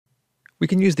We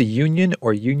can use the union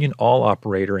or union all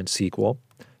operator in SQL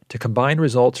to combine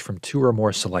results from two or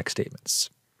more select statements.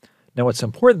 Now what's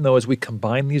important though is we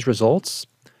combine these results.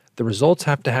 The results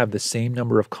have to have the same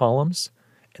number of columns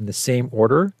in the same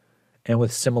order and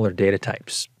with similar data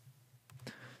types.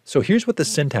 So here's what the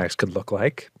syntax could look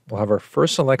like. We'll have our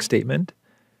first select statement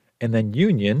and then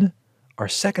union, our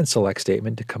second select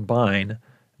statement to combine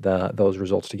those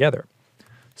results together.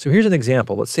 So here's an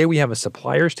example. Let's say we have a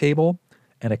suppliers table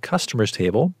and a customers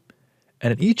table,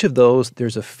 and in each of those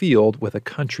there's a field with a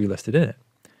country listed in it.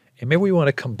 And maybe we want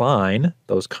to combine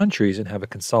those countries and have a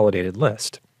consolidated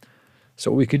list.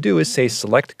 So what we could do is say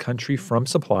select country from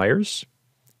suppliers,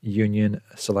 union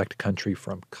select country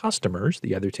from customers,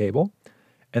 the other table,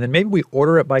 and then maybe we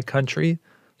order it by country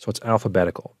so it's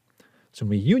alphabetical. So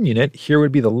when we union it, here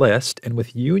would be the list, and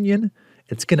with union,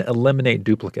 it's going to eliminate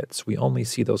duplicates. We only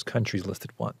see those countries listed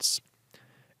once.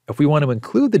 If we want to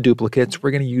include the duplicates,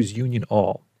 we're going to use union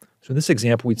all. So in this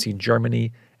example, we'd see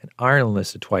Germany and Ireland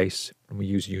listed twice, and we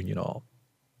use union all.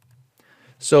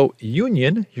 So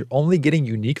union, you're only getting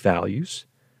unique values,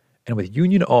 and with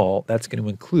union all, that's going to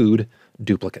include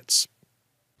duplicates.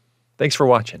 Thanks for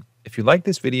watching. If you like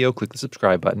this video, click the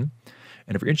subscribe button.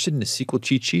 And if you're interested in a SQL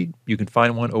cheat sheet, you can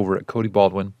find one over at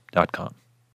codybaldwin.com.